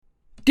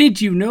Did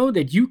you know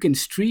that you can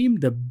stream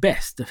the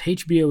best of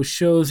HBO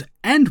shows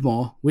and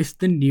more with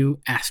the new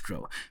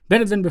Astro?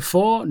 Better than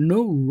before,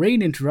 no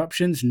rain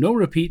interruptions, no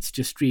repeats,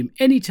 just stream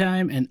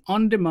anytime and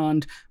on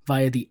demand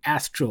via the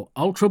Astro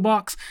Ultra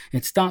Box.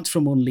 It starts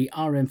from only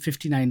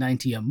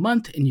 $59.90 a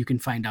month, and you can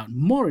find out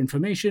more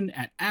information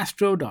at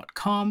astro.com.my.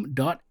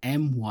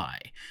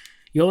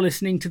 You're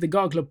listening to the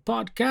Goggler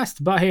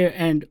podcast. Bahir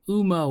and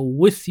Uma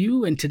with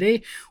you, and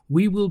today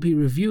we will be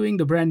reviewing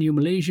the brand new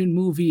Malaysian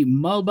movie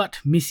Malbatt,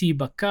 Misi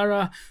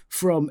Bakara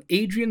from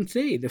Adrian,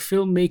 the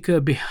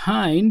filmmaker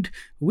behind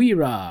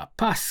Wira,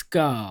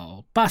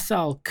 Pascal,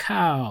 Pasal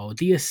Cow,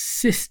 The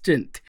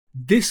Assistant.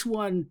 This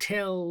one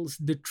tells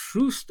the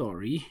true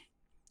story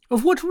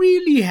of what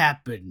really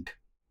happened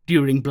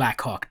during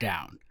Black Hawk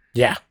Down.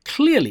 Yeah.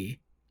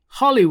 Clearly,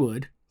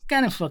 Hollywood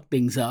kind of fucked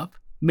things up,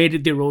 made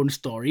it their own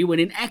story, when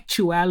in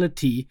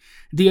actuality,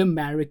 the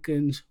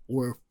Americans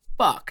were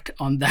fucked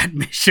on that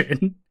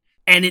mission.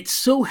 And it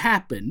so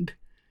happened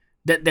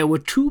that there were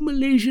 2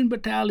 Malaysian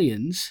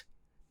battalions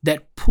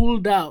that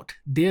pulled out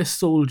their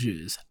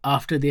soldiers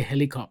after their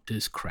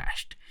helicopters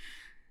crashed.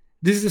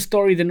 This is a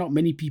story that not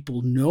many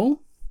people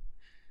know,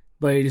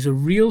 but it is a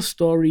real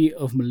story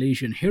of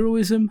Malaysian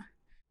heroism.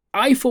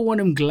 I, for one,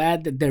 am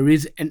glad that there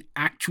is an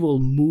actual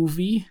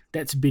movie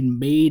that's been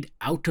made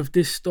out of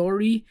this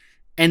story,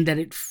 and that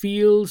it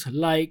feels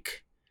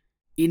like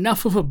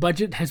enough of a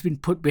budget has been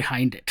put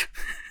behind it.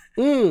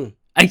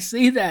 I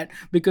say that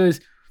because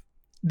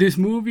this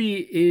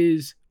movie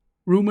is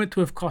rumored to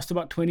have cost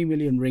about 20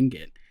 million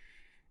ringgit.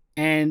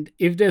 And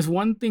if there's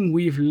one thing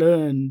we've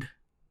learned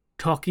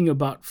talking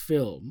about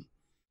film,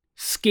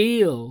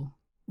 scale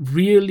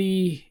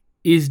really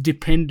is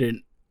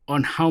dependent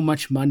on how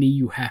much money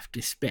you have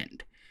to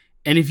spend.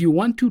 And if you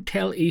want to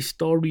tell a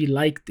story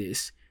like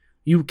this,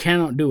 you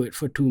cannot do it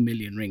for 2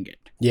 million ringgit.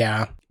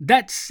 Yeah.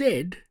 That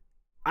said,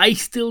 I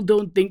still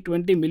don't think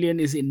 20 million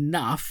is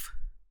enough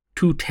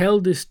to tell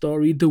this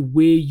story the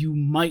way you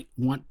might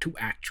want to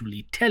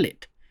actually tell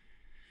it.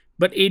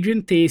 But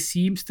Adrian Tay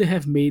seems to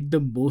have made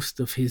the most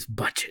of his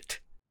budget.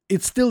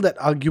 It's still that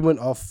argument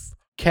of,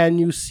 can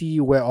you see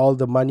where all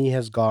the money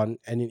has gone?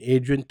 And in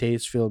Adrian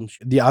Tay's films,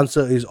 the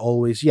answer is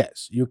always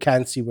yes. You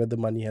can see where the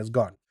money has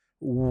gone.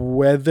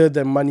 Whether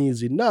the money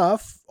is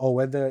enough or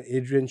whether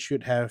Adrian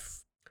should have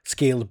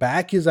scaled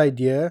back his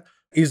idea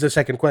is the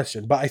second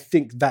question. But I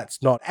think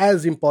that's not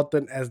as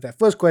important as that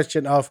first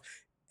question of,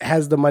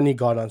 has the money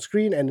gone on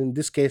screen? And in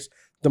this case,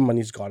 the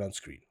money's gone on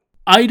screen.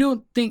 I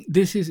don't think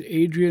this is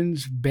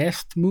Adrian's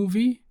best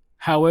movie.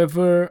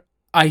 However,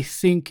 I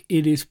think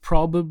it is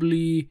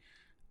probably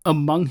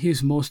among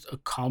his most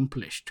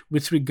accomplished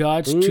with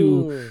regards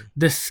to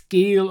the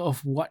scale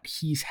of what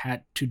he's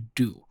had to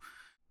do.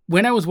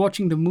 When I was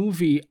watching the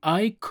movie,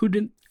 I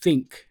couldn't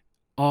think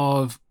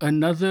of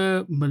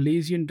another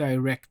Malaysian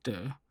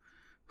director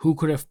who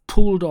could have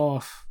pulled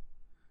off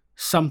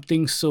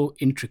something so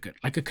intricate,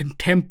 like a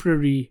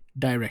contemporary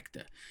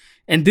director.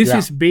 And this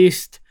is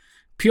based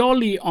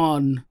purely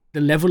on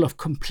the level of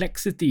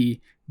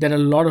complexity that a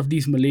lot of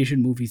these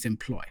Malaysian movies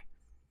employ.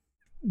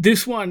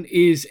 This one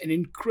is an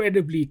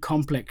incredibly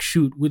complex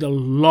shoot with a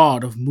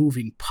lot of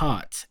moving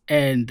parts,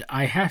 and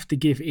I have to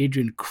give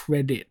Adrian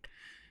credit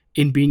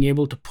in being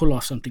able to pull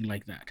off something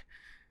like that.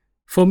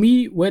 For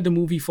me, where the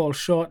movie falls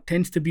short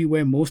tends to be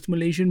where most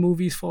Malaysian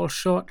movies fall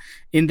short,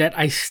 in that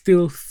I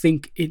still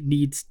think it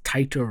needs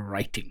tighter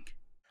writing.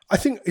 I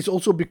think it's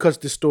also because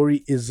the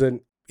story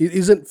isn't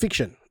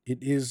fiction. It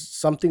is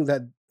something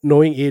that,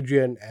 knowing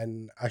Adrian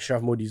and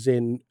Ashraf Modi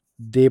Zain,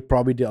 they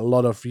probably did a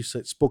lot of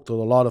research, spoke to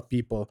a lot of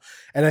people.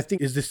 And I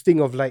think it's this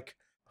thing of like,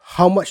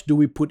 how much do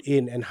we put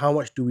in and how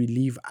much do we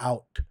leave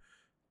out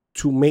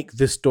to make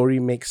this story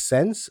make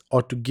sense,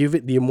 or to give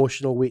it the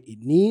emotional weight it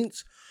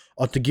needs,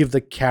 or to give the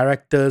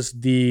characters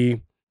the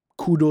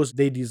kudos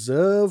they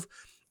deserve.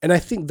 And I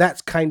think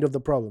that's kind of the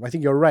problem. I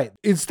think you're right.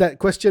 It's that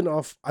question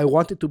of, I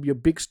want it to be a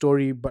big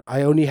story, but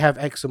I only have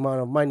X amount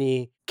of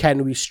money.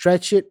 Can we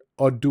stretch it,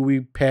 or do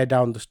we pare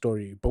down the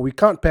story? But we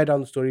can't pare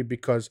down the story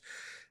because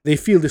they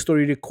feel the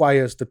story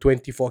requires the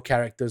 24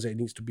 characters that it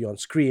needs to be on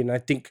screen. I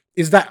think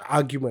it's that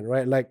argument,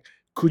 right? Like,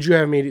 could you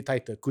have made it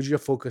tighter? Could you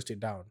have focused it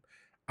down?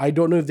 I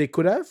don't know if they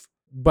could have,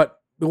 but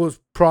it was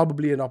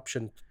probably an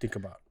option to think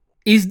about.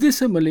 Is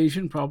this a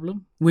Malaysian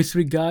problem with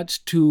regards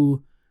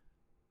to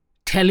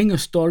telling a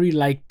story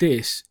like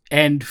this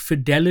and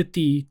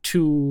fidelity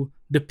to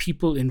the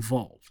people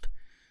involved?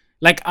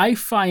 Like, I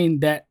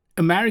find that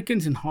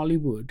Americans in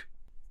Hollywood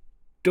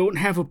don't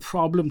have a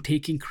problem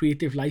taking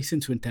creative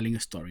license when telling a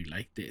story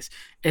like this,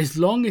 as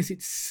long as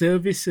it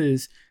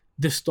services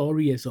the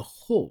story as a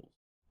whole.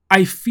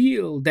 I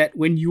feel that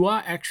when you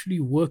are actually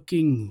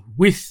working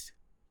with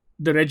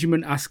the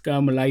Regiment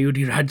Askar Melayu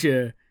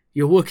Diraja,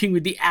 you're working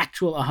with the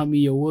actual army,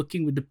 you're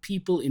working with the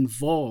people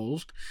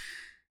involved,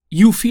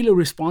 you feel a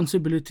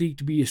responsibility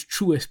to be as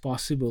true as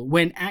possible,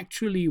 when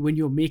actually, when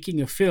you're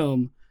making a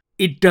film,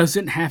 it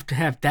doesn't have to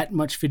have that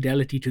much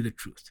fidelity to the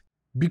truth.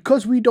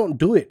 Because we don't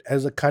do it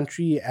as a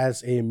country,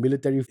 as a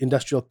military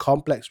industrial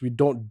complex, we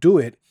don't do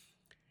it.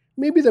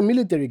 Maybe the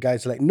military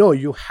guys are like, no,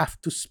 you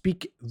have to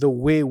speak the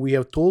way we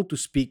are told to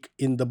speak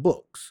in the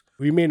books.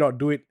 We may not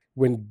do it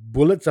when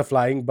bullets are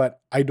flying, but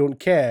I don't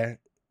care.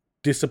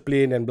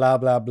 Discipline and blah,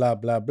 blah, blah,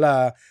 blah,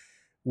 blah.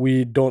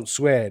 We don't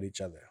swear at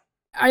each other.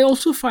 I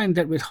also find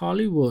that with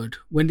Hollywood,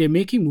 when they're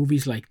making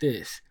movies like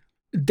this,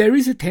 there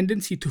is a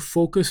tendency to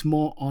focus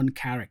more on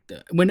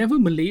character. Whenever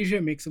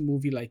Malaysia makes a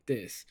movie like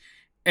this,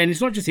 and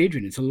it's not just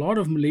Adrian, it's a lot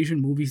of Malaysian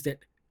movies that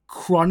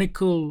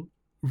chronicle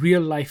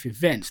real life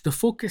events, the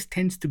focus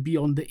tends to be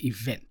on the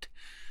event.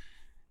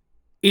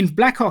 In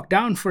Black Hawk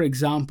Down, for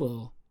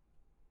example,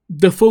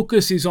 the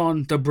focus is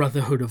on the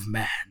brotherhood of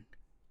man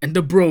and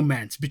the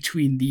bromance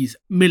between these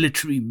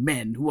military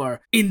men who are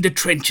in the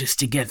trenches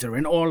together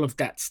and all of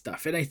that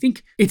stuff. And I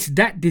think it's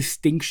that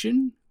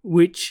distinction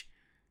which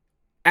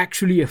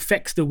actually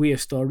affects the way a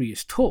story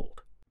is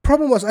told.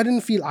 Problem was, I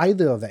didn't feel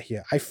either of that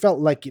here. I felt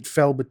like it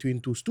fell between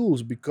two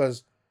stools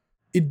because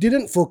it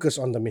didn't focus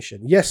on the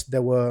mission. Yes,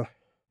 there were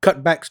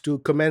cutbacks to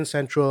Command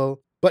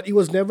Central, but it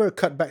was never a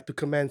cutback to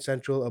Command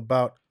Central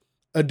about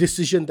a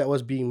decision that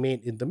was being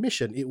made in the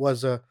mission. It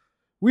was a,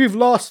 we've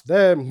lost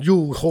them,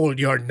 you hold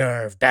your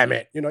nerve, damn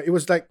it. You know, it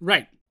was like,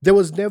 Right. there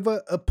was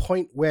never a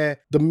point where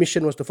the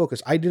mission was the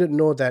focus. I didn't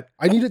know that.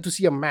 I needed to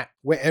see a map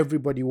where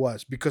everybody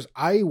was because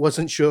I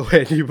wasn't sure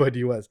where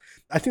anybody was.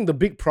 I think the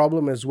big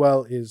problem as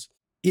well is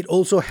it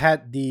also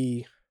had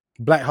the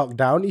Black Hawk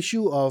Down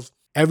issue of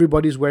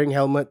everybody's wearing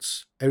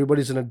helmets,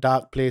 everybody's in a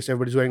dark place,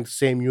 everybody's wearing the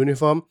same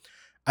uniform.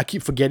 I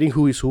keep forgetting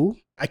who is who.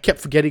 I kept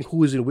forgetting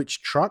who is in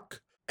which truck.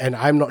 And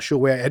I'm not sure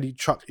where any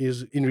truck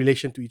is in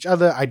relation to each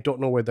other. I don't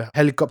know where the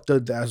helicopter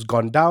that has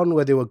gone down,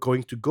 where they were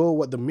going to go,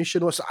 what the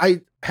mission was.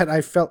 I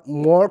felt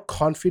more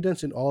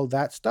confidence in all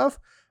that stuff,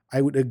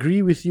 I would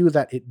agree with you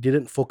that it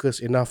didn't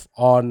focus enough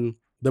on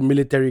the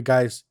military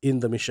guys in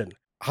the mission.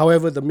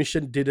 However, the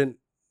mission didn't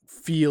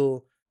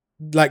feel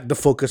like the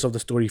focus of the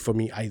story for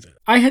me either.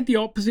 I had the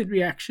opposite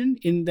reaction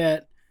in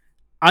that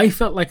I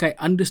felt like I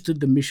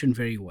understood the mission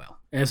very well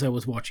as I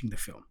was watching the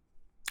film.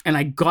 And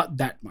I got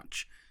that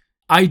much.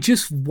 I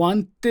just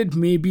wanted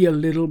maybe a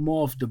little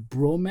more of the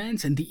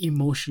bromance and the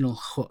emotional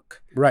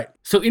hook. Right.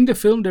 So in the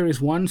film, there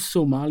is one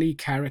Somali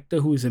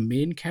character who is a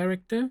main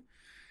character,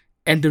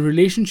 and the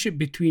relationship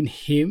between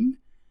him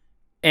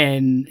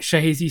and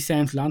Shahezi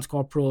Sam's Lance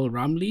Corporal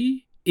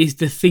Ramli is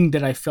the thing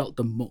that I felt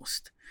the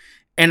most.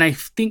 And I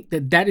think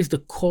that that is the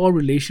core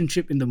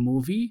relationship in the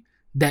movie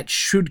that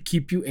should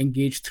keep you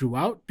engaged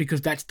throughout,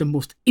 because that's the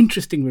most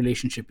interesting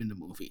relationship in the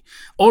movie.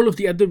 All of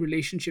the other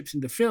relationships in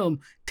the film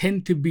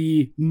tend to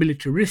be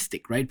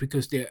militaristic, right?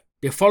 Because they're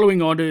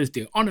following orders,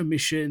 they're on a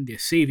mission, they're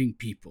saving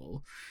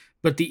people.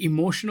 But the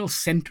emotional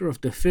center of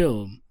the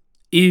film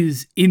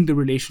is in the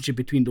relationship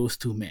between those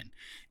two men.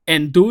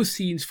 And those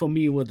scenes for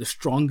me were the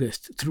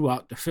strongest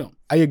throughout the film.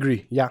 I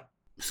agree. Yeah.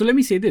 So let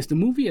me say this, the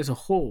movie as a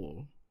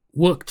whole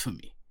worked for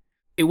me.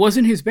 It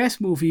wasn't his best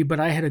movie,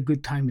 but I had a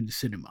good time in the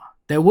cinema.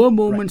 There were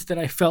moments that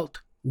I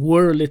felt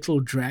were a little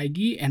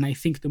draggy, and I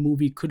think the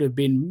movie could have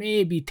been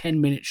maybe 10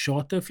 minutes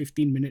shorter,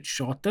 15 minutes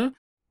shorter.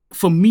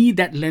 For me,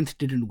 that length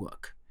didn't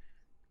work.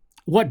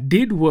 What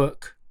did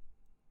work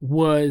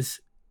was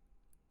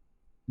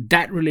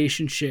that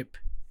relationship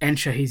and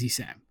Shahezi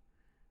Sam.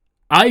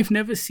 I've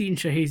never seen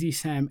Shahezi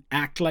Sam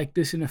act like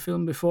this in a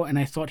film before, and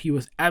I thought he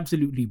was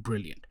absolutely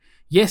brilliant.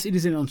 Yes, it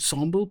is an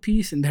ensemble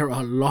piece, and there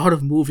are a lot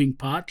of moving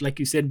parts. Like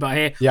you said,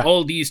 Bahir,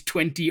 all these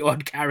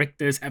 20-odd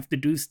characters have to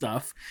do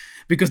stuff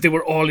because they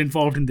were all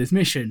involved in this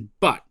mission.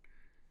 But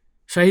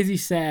Shahezi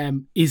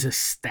Sam is a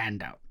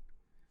standout.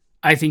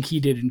 I think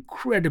he did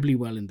incredibly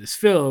well in this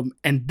film,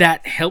 and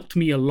that helped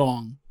me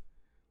along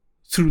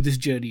through this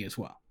journey as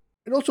well.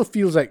 It also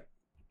feels like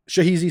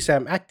Shahezi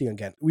Sam acting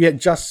again. We had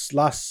just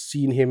last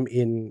seen him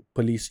in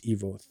Police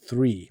Evo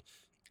 3,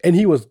 and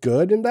he was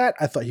good in that.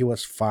 I thought he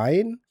was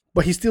fine.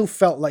 But he still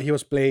felt like he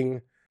was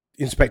playing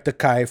Inspector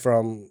Kai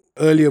from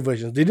earlier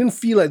versions. They didn't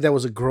feel like there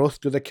was a growth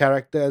to the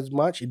character as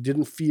much. It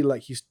didn't feel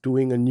like he's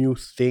doing a new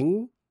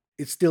thing.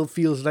 It still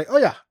feels like, oh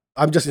yeah,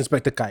 I'm just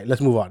Inspector Kai. Let's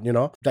move on, you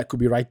know? That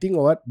could be writing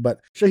or what. But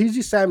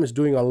Shahezi Sam is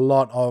doing a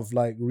lot of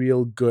like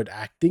real good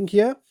acting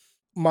here.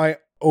 My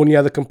only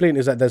other complaint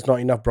is that there's not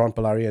enough Bron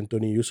Palari and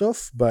Tony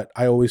Yusuf. But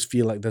I always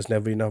feel like there's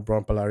never enough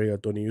Bron Palari or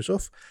Tony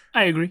Yusuf.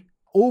 I agree.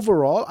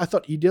 Overall, I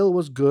thought Idil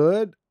was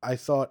good. I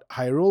thought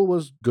Hyrule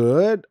was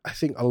good. I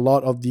think a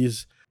lot of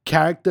these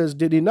characters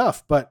did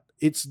enough, but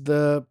it's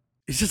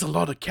just a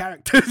lot of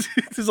characters.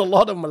 There's a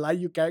lot of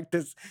Malayu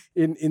characters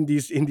in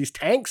these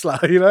tanks,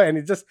 you know,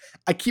 and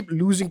I keep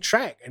losing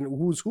track and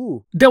who's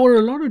who. There were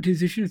a lot of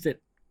decisions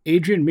that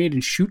Adrian made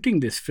in shooting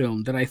this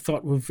film that I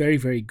thought were very,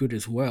 very good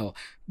as well.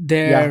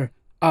 There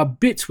are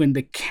bits when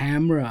the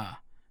camera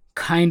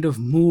kind of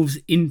moves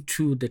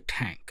into the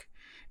tank.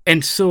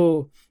 And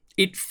so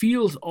it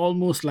feels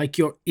almost like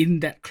you're in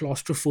that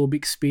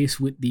claustrophobic space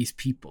with these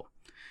people.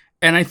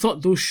 And I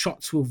thought those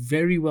shots were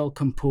very well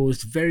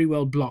composed, very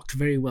well blocked,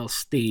 very well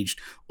staged.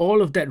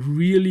 All of that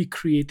really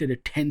created a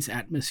tense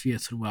atmosphere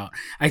throughout.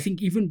 I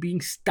think even being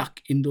stuck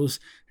in those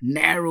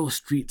narrow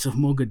streets of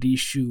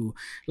Mogadishu,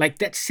 like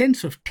that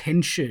sense of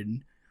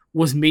tension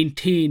was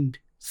maintained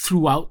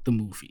throughout the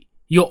movie.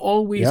 You're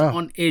always Yeah.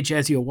 on edge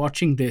as you're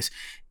watching this,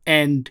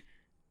 and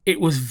it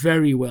was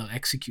very well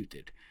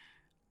executed.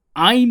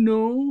 I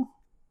know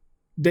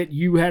that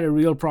you had a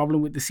real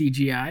problem with the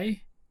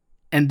CGI,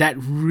 and that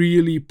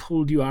really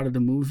pulled you out of the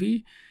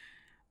movie.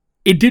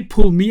 It did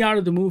pull me out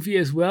of the movie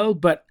as well,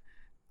 but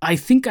I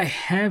think I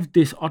have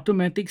this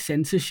automatic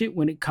censorship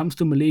when it comes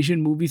to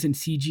Malaysian movies and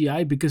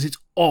CGI because it's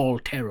all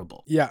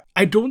terrible. Yeah.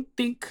 I don't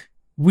think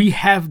we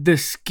have the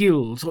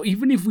skills, or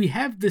even if we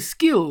have the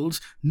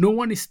skills, no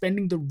one is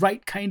spending the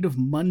right kind of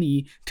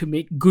money to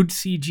make good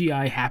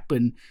CGI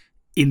happen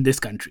in this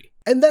country.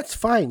 And that's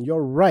fine.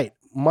 You're right.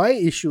 My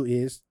issue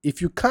is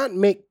if you can't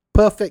make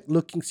perfect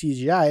looking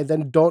CGI,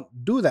 then don't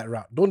do that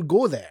route. Don't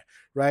go there,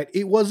 right?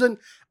 It wasn't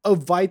a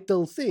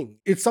vital thing.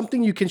 It's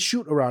something you can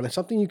shoot around. It's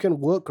something you can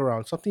work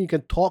around, something you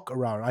can talk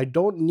around. I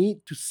don't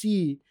need to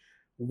see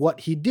what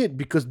he did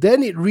because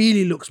then it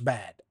really looks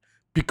bad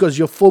because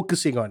you're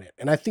focusing on it.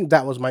 And I think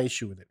that was my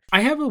issue with it.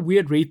 I have a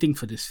weird rating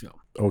for this film.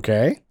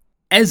 Okay.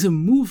 As a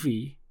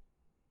movie,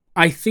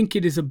 I think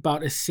it is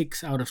about a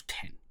 6 out of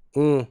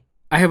 10.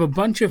 I have a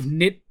bunch of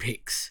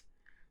nitpicks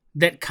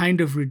that kind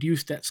of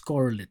reduce that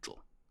score a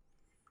little.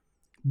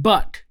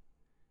 But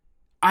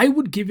I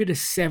would give it a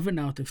 7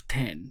 out of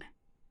 10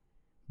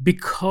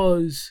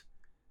 because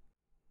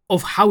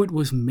of how it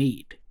was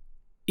made.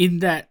 In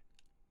that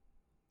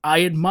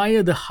I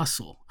admire the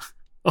hustle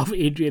of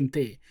Adrian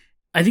Tay.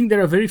 I think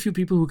there are very few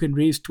people who can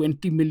raise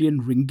 20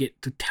 million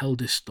ringgit to tell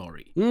this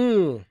story.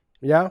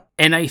 Yeah.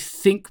 And I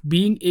think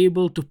being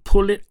able to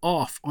pull it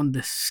off on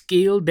the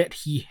scale that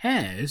he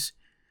has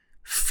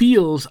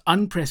feels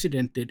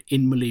unprecedented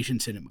in Malaysian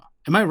cinema.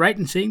 Am I right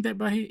in saying that,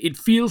 Bahir? It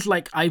feels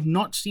like I've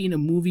not seen a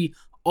movie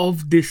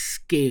of this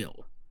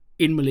scale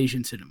in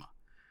Malaysian cinema.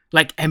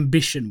 Like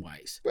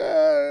ambition-wise.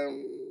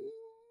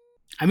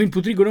 I mean,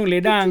 Putri Gunung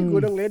Ledang.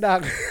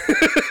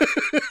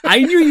 I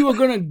knew you were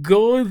going to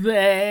go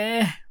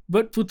there.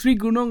 But Putri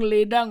Gunung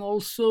Ledang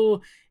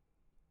also,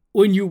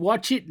 when you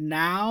watch it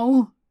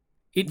now,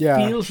 it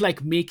feels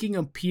like making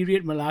a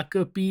period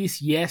Malacca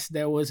piece. Yes,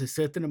 there was a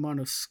certain amount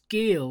of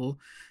scale,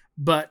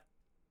 but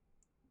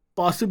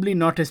possibly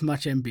not as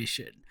much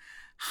ambition.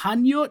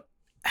 Hanyut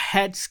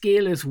had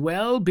scale as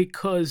well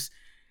because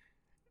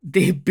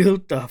they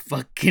built a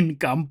fucking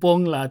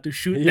kampong lah to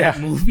shoot that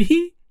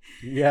movie.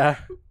 Yeah.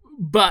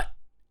 But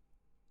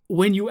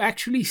when you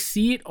actually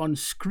see it on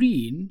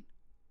screen,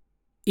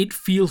 it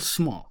feels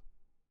small.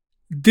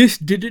 This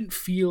didn't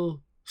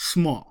feel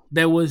small.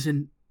 There was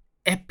an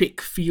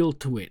epic feel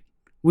to it,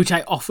 which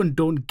I often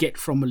don't get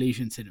from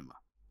Malaysian cinema.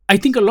 I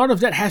think a lot of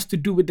that has to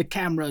do with the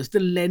cameras,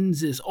 the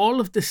lenses, all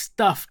of the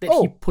stuff that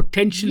he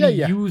potentially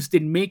used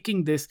in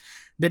making this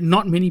that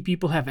not many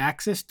people have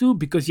access to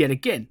because, yet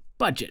again,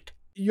 budget.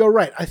 You're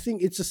right. I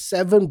think it's a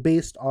 7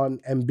 based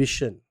on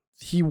ambition.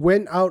 He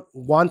went out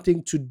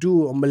wanting to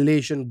do a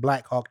Malaysian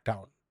Black Hawk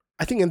Down.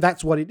 I think, and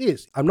that's what it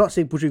is. I'm not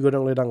saying Putri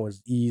Gunung Ledang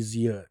was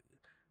easier,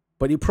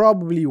 but it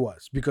probably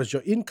was because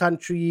you're in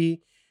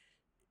country,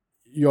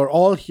 you're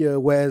all here,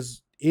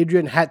 whereas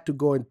Adrian had to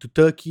go into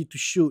Turkey to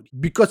shoot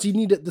because he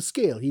needed the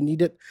scale, he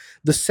needed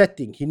the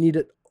setting, he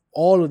needed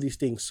all of these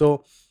things.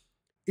 So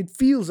it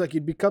feels like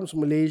it becomes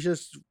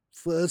Malaysia's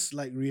first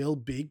like real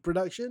big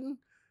production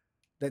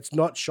that's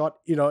not shot,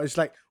 it's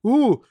like,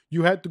 ooh,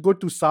 you had to go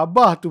to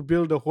Sabah to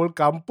build the whole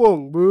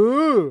kampung.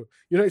 Boo.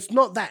 It's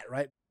not that,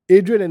 right?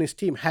 Adrian and his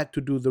team had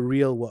to do the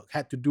real work,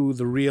 had to do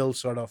the real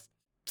sort of,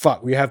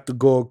 we have to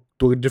go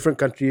to a different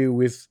country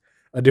with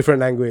a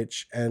different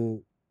language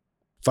and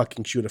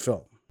fucking shoot a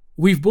film.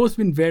 We've both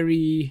been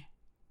very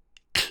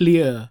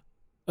clear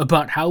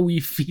about how we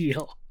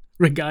feel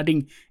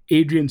regarding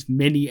Adrian's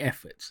many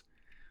efforts.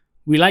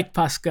 We liked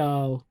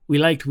Pascal, we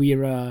liked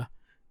Wira,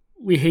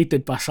 we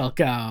hated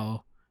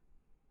Pasalkau.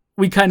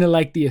 We kind of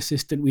liked the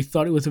assistant. We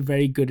thought it was a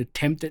very good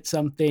attempt at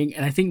something,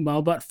 and I think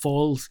Malbatt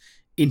falls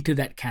into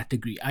that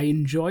category. I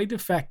enjoy the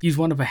fact he's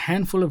one of a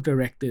handful of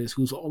directors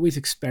who's always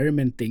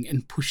experimenting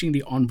and pushing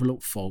the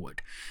envelope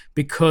forward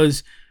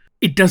because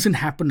it doesn't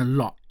happen a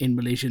lot in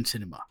Malaysian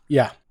cinema.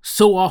 Yeah.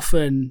 So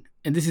often,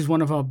 and this is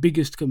one of our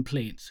biggest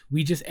complaints,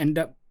 we just end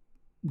up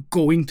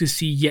going to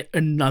see yet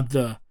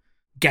another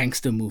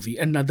gangster movie,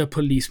 another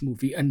police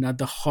movie,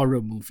 another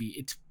horror movie.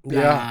 It's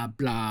blah,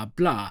 blah,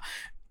 blah.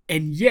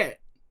 And yet,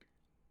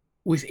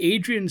 with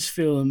Adrian's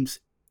films,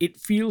 it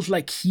feels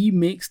like he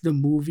makes the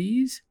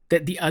movies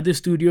that the other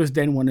studios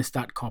then want to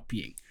start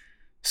copying.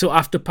 So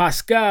after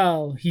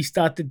Pascal, he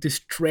started this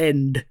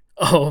trend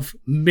of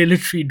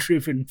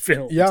military-driven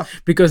films.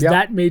 Because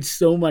that made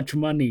so much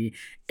money.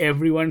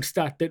 Everyone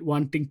started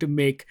wanting to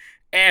make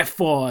Air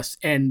Force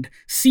and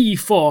Sea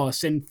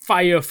Force and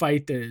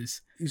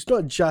firefighters. It's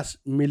not just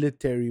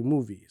military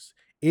movies.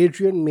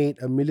 Adrian made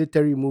a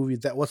military movie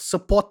that was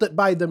supported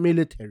by the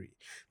military,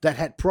 that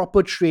had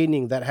proper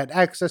training, that had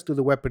access to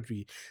the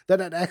weaponry, that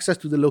had access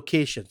to the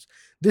locations.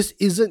 This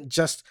isn't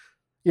just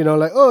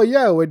Like, oh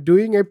yeah, we're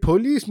doing a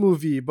police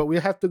movie, but we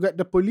have to get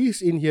the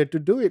police in here to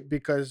do it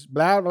because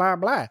blah blah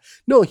blah.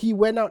 No, he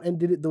went out and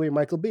did it the way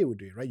Michael Bay would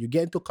do it, right? You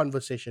get into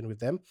conversation with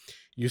them,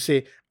 you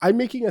say, I'm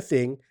making a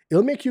thing,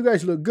 it'll make you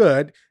guys look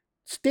good.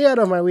 Stay out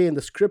of my way in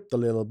the script a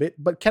little bit,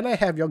 but can I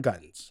have your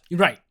guns?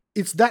 Right.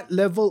 It's that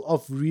level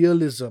of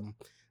realism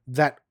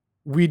that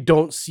we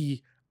don't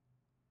see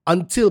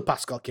until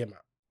Pascal came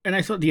out. And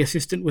I thought The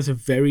Assistant was a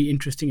very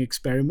interesting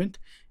experiment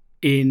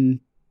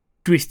in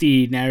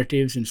twisty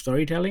narratives and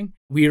storytelling.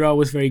 Weira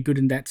was very good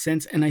in that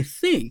sense. And I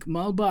think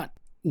Malbatt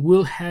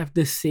will have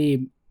the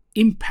same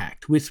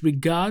impact with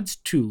regards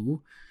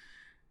to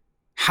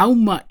how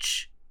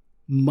much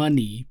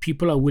money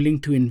people are willing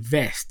to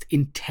invest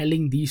in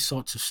telling these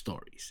sorts of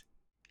stories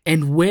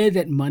and where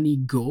that money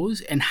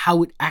goes and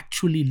how it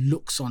actually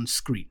looks on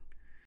screen.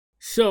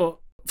 So,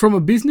 from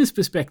a business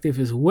perspective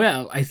as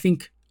well, I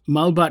think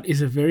Malbatt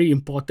is a very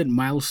important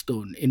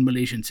milestone in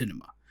Malaysian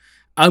cinema.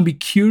 I'll be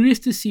curious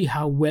to see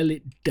how well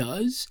it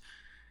does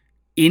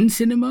in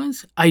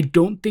cinemas. I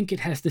don't think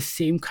it has the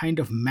same kind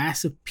of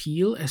mass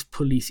appeal as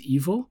Police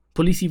Evo.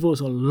 Police Evo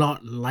is a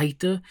lot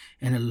lighter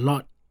and a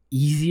lot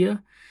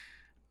easier.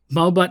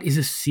 Malbatt is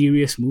a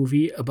serious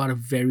movie about a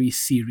very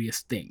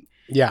serious thing.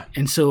 Yeah.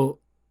 And so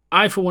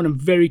I, for one, am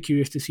very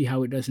curious to see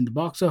how it does in the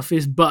box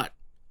office. But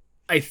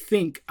I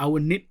think, our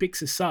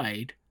nitpicks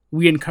aside,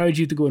 we encourage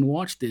you to go and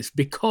watch this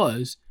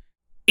because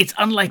it's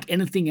unlike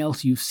anything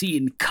else you've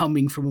seen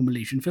coming from a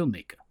Malaysian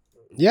filmmaker.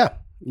 Yeah,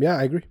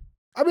 I agree.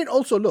 I mean,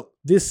 also, look,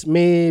 this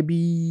may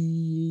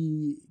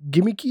be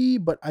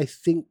gimmicky, but I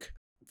think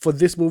for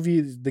this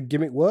movie, the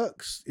gimmick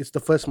works. It's the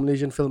first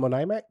Malaysian film on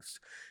IMAX.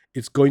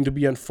 It's going to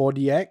be on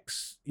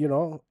 4DX,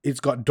 it's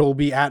got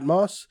Dolby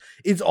Atmos.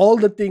 It's all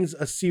the things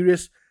a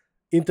serious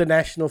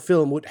international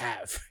film would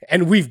have.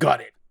 And we've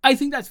got it. I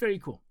think that's very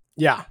cool.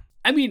 Yeah.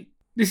 I mean,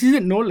 this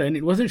isn't Nolan.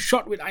 It wasn't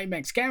shot with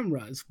IMAX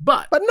cameras,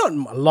 but not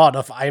a lot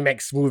of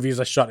IMAX movies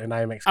are shot in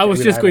IMAX. I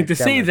was just going to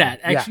say cameras. that.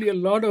 Actually,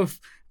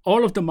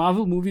 all of the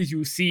Marvel movies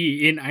you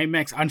see in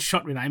IMAX aren't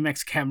shot with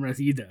IMAX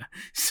cameras either.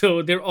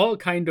 So they're all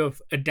kind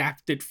of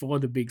adapted for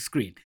the big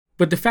screen.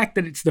 But the fact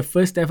that it's the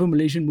first ever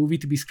Malaysian movie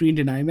to be screened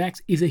in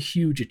IMAX is a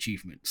huge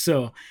achievement.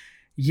 So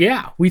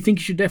yeah, we think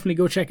you should definitely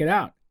go check it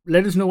out.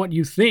 Let us know what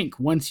you think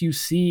once you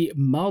see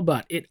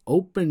Malbatt. It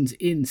opens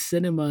in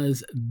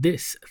cinemas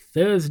this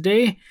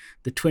Thursday,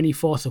 the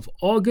 24th of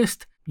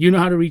August. You know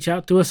how to reach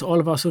out to us. All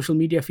of our social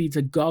media feeds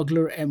are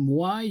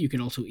GogglerMY. You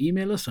can also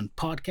email us on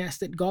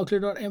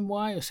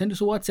podcast@goggler.my or send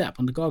us a WhatsApp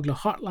on the Goggler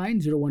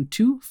hotline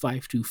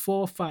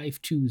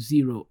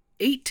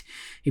 012-524-5208.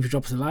 If you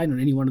drop us a line on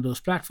any one of those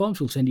platforms,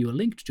 we'll send you a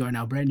link to join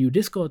our brand new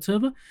Discord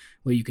server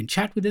where you can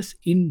chat with us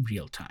in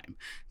real time.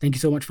 Thank you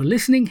so much for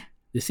listening.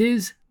 This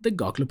is the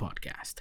Goggler Podcast.